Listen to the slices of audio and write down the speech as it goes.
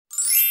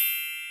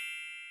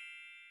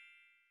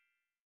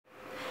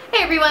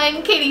Hey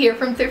everyone, Katie here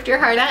from Thrift Your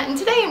Heart Out, and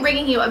today I'm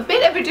bringing you a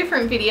bit of a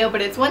different video,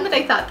 but it's one that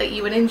I thought that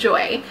you would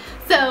enjoy.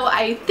 So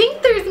I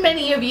think there's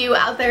many of you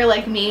out there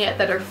like me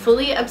that are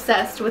fully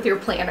obsessed with your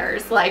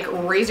planners. Like,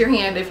 raise your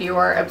hand if you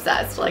are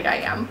obsessed like I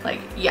am. Like,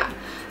 yeah.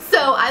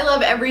 So I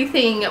love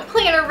everything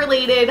planner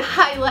related,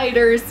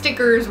 highlighters,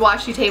 stickers,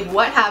 washi tape,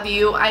 what have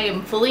you. I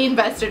am fully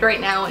invested right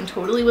now and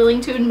totally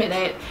willing to admit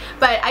it.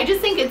 But I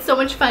just think it's so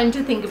much fun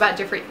to think about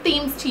different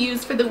themes to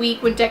use for the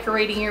week when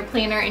decorating your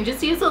planner and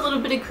just use a little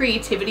bit of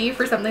creativity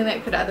for something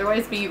that could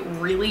otherwise be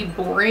really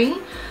boring.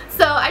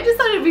 So I just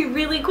thought it'd be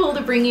really cool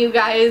to bring you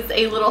guys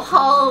a little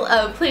haul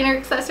of planner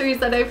accessories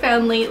that I've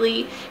found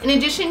lately, in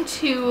addition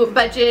to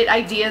budget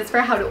ideas for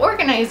how to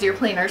organize your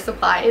planner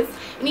supplies.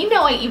 And you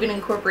know I even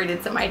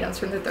incorporated some items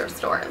from the thrift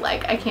store,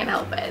 like I can't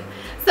help it.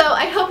 So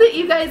I hope that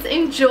you guys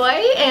enjoy,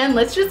 and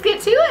let's just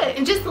get to it.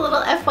 And just a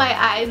little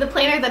FYI, the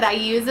planner that I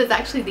use is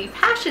actually the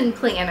Passion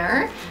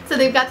Planner. So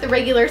they've got the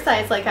regular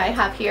size like I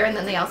have here, and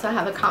then they also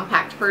have a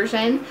compact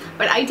version.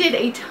 But I did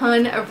a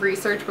ton of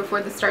research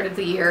before the start of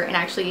the year and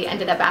actually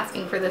ended up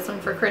asking for this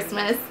one for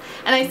Christmas.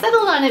 And I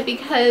settled on it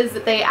because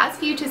they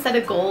ask you to set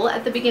a goal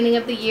at the beginning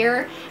of the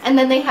year, and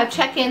then they have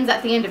check-ins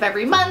at the end of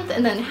every month,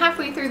 and then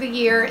halfway through the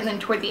year, and then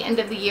toward the end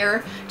of the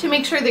year to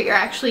make sure that you're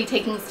actually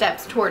taking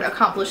steps toward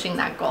accomplishing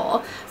that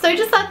goal. So I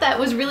just thought that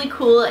was really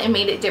cool and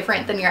made it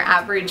different than your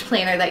average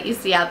planner that you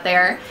see out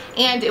there.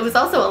 And it was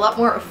also a lot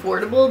more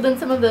affordable than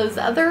some of those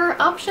other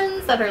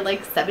options that are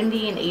like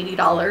 $70 and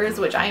 $80,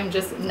 which I am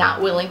just not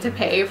willing to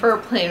pay for a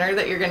planner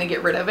that you're going to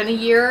get rid of in a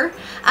year.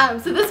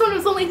 So this one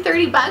was only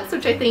 30 bucks,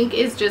 which I think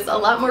is just a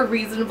lot more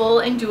reasonable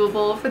and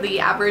doable for the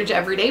average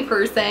everyday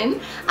person.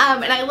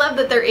 And I love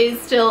that there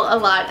is still a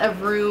lot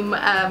of room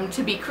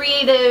to be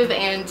creative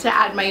and to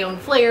add my own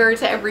flair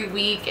to every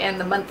week and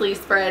the monthly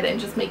spread and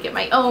just make it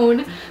my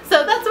own.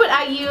 So that's what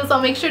I use.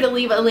 I'll make sure to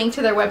leave a link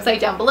to their website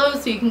down below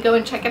so you can go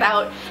and check it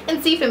out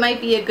and see if it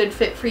might be a good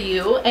fit for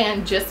you.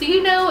 And just so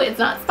you know, it's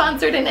not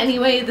sponsored in any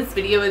way. This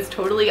video is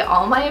totally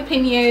all my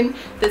opinion.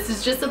 This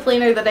is just a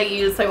planner that I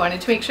use, so I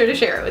wanted to make sure to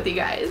share it with you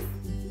guys.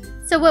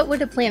 So what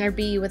would a planner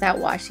be without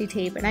washi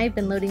tape? And I've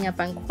been loading up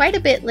on quite a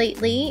bit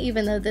lately,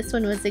 even though this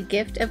one was a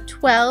gift of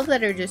 12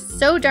 that are just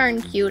so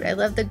darn cute. I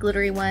love the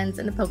glittery ones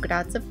and the polka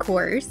dots, of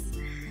course.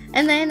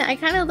 And then I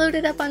kind of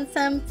loaded up on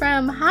some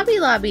from Hobby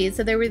Lobby.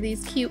 So there were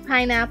these cute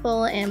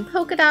pineapple and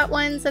polka dot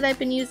ones that I've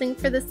been using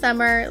for the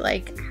summer.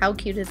 Like, how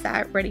cute is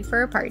that? Ready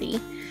for a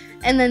party.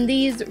 And then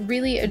these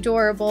really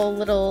adorable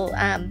little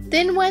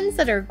thin ones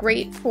that are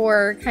great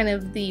for kind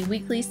of the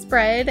weekly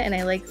spread, and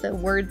I like the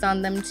words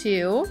on them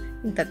too.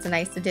 I think that's a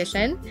nice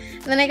addition.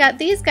 And then I got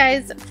these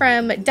guys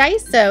from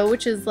Daiso,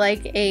 which is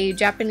like a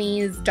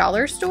Japanese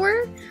dollar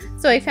store.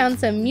 So I found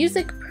some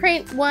music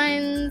print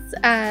ones,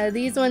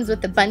 these ones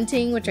with the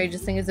bunting, which I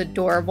just think is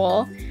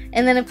adorable.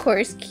 And then of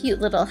course, cute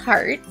little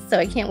hearts. So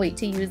I can't wait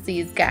to use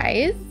these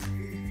guys.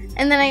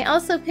 And then I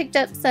also picked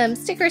up some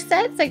sticker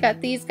sets. I got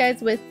these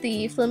guys with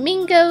the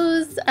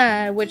flamingos,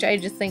 which I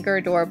just think are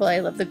adorable. I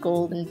love the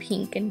gold and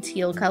pink and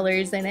teal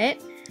colors in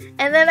it.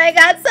 And then I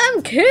got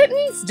some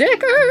kitten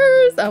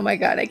stickers. Oh my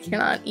god, I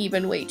cannot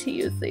even wait to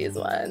use these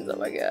ones. Oh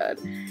my god.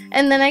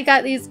 And then I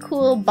got these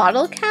cool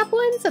bottle cap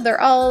ones. So they're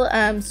all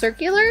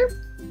circular,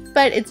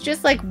 but it's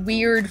just like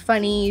weird,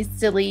 funny,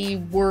 silly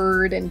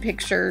word and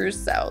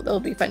pictures. So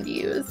they'll be fun to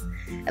use.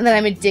 And then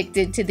I'm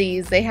addicted to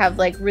these. They have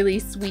like really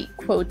sweet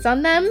quotes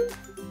on them.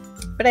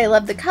 But I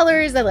love the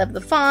colors, I love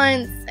the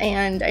fonts,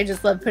 and I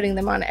just love putting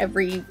them on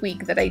every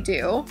week that I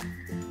do.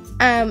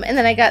 And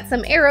then I got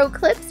some arrow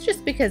clips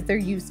just because they're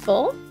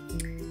useful.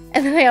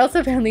 And then I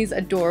also found these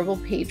adorable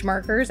page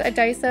markers at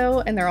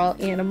Daiso, and they're all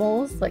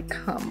animals. Like,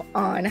 come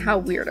on, how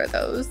weird are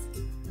those?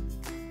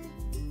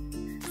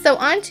 So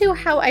on to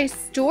how I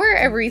store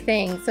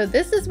everything. So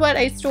this is what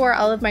I store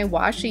all of my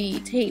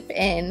washi tape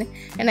in.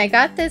 And I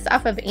got this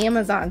off of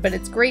Amazon, but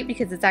it's great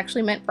because it's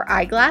actually meant for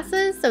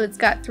eyeglasses. So it's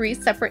got 3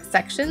 separate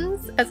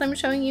sections, as I'm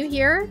showing you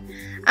here.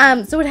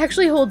 So it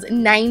actually holds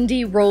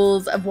 90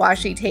 rolls of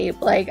washi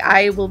tape. Like,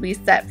 I will be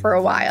set for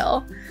a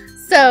while.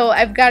 So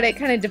I've got it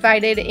kind of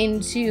divided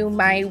into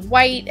my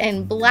white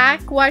and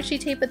black washi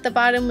tape at the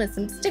bottom with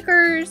some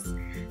stickers.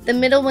 The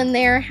middle one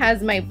there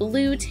has my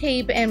blue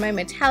tape and my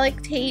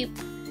metallic tape.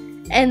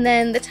 And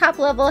then the top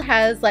level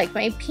has like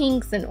my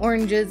pinks and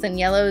oranges and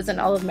yellows and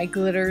all of my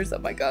glitters. Oh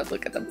my god,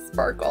 look at them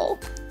sparkle.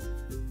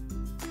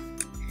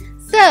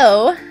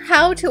 So,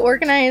 how to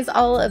organize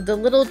all of the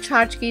little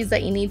tchotchkes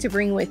that you need to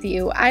bring with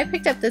you. I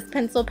picked up this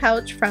pencil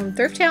pouch from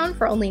Thrift Town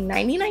for only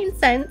 99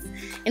 cents,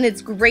 and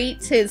it's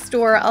great to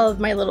store all of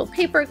my little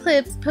paper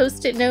clips,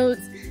 post-it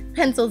notes,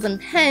 pencils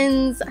and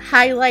pens,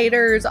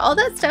 highlighters, all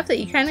that stuff that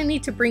you kind of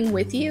need to bring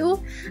with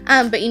you,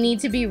 but you need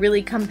to be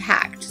really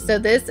compact. So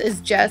this is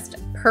just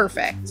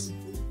perfect.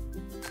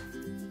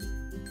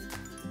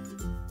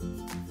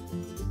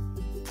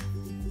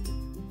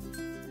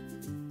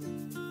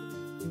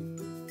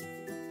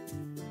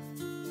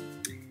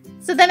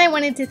 So then I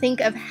wanted to think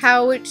of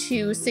how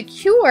to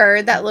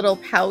secure that little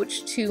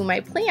pouch to my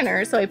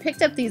planner. So I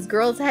picked up these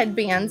girls'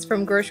 headbands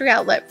from Grocery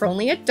Outlet for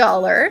only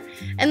 $1.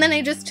 And then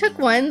I just took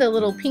one, the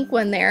little pink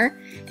one there,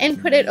 and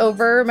put it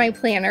over my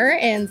planner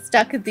and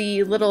stuck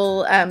the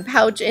little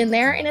pouch in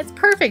there. And it's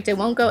perfect. It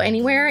won't go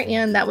anywhere.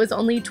 And that was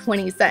only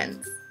 20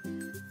 cents.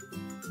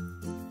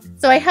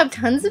 So I have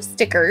tons of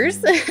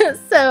stickers,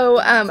 so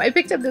I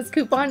picked up this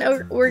coupon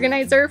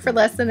organizer for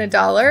less than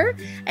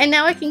 $1, and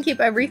now I can keep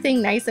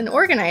everything nice and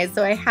organized.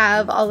 So I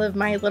have all of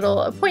my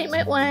little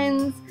appointment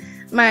ones,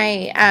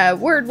 my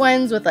word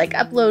ones with like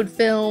upload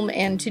film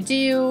and to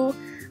do,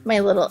 my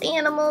little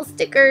animal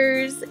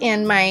stickers,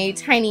 and my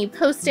tiny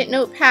post-it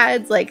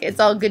notepads, like it's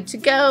all good to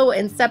go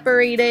and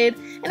separated,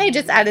 and I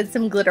just added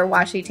some glitter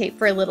washi tape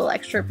for a little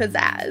extra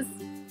pizzazz.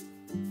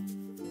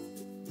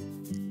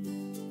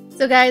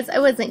 So guys, I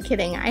wasn't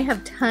kidding. I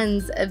have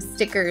tons of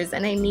stickers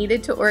and I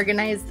needed to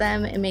organize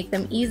them and make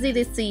them easy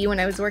to see when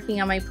I was working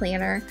on my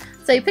planner.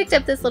 So I picked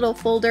up this little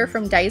folder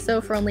from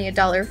Daiso for only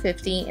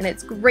 $1.50, and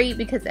it's great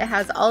because it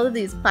has all of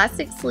these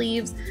plastic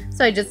sleeves.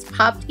 So I just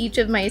popped each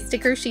of my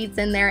sticker sheets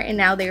in there, and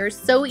now they are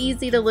so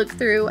easy to look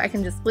through. I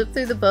can just flip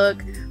through the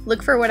book,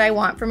 look for what I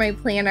want for my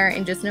planner,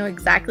 and just know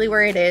exactly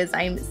where it is.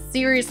 I'm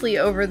seriously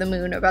over the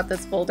moon about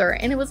this folder,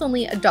 and it was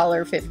only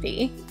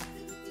 $1.50.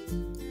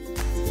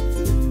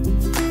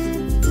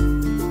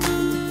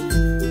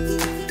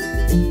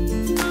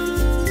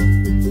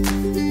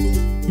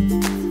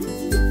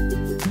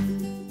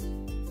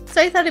 So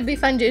I thought it'd be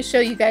fun to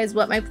show you guys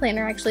what my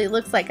planner actually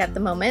looks like at the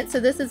moment. So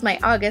this is my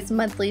August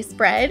monthly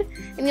spread,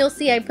 and you'll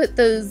see I put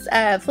those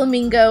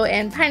flamingo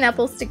and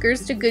pineapple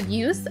stickers to good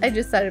use. I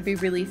just thought it'd be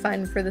really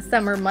fun for the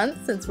summer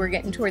months since we're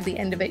getting toward the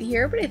end of it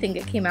here, but I think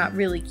it came out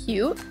really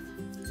cute.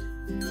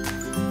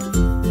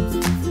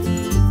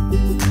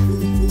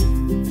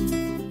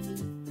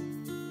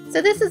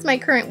 So this is my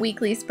current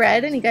weekly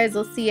spread, and you guys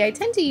will see I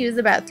tend to use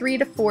about 3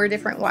 to 4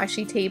 different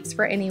washi tapes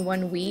for any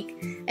one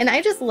week. And I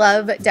just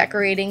love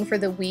decorating for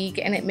the week,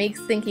 and it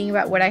makes thinking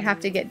about what I have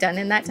to get done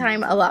in that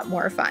time a lot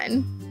more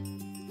fun.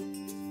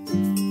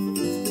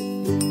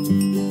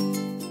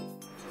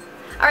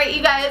 Alright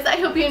you guys, I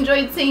hope you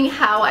enjoyed seeing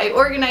how I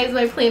organize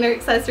my planner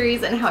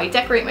accessories and how I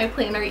decorate my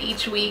planner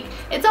each week.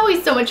 It's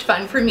always so much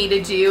fun for me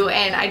to do,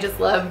 and I just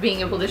love being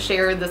able to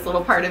share this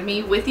little part of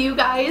me with you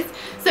guys.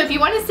 So if you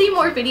want to see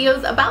more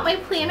videos about my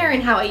planner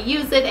and how I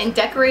use it and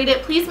decorate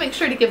it, please make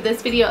sure to give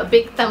this video a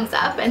big thumbs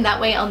up, and that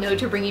way I'll know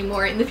to bring you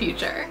more in the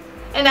future.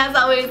 And as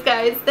always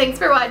guys, thanks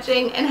for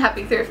watching and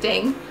happy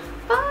thrifting.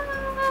 Bye!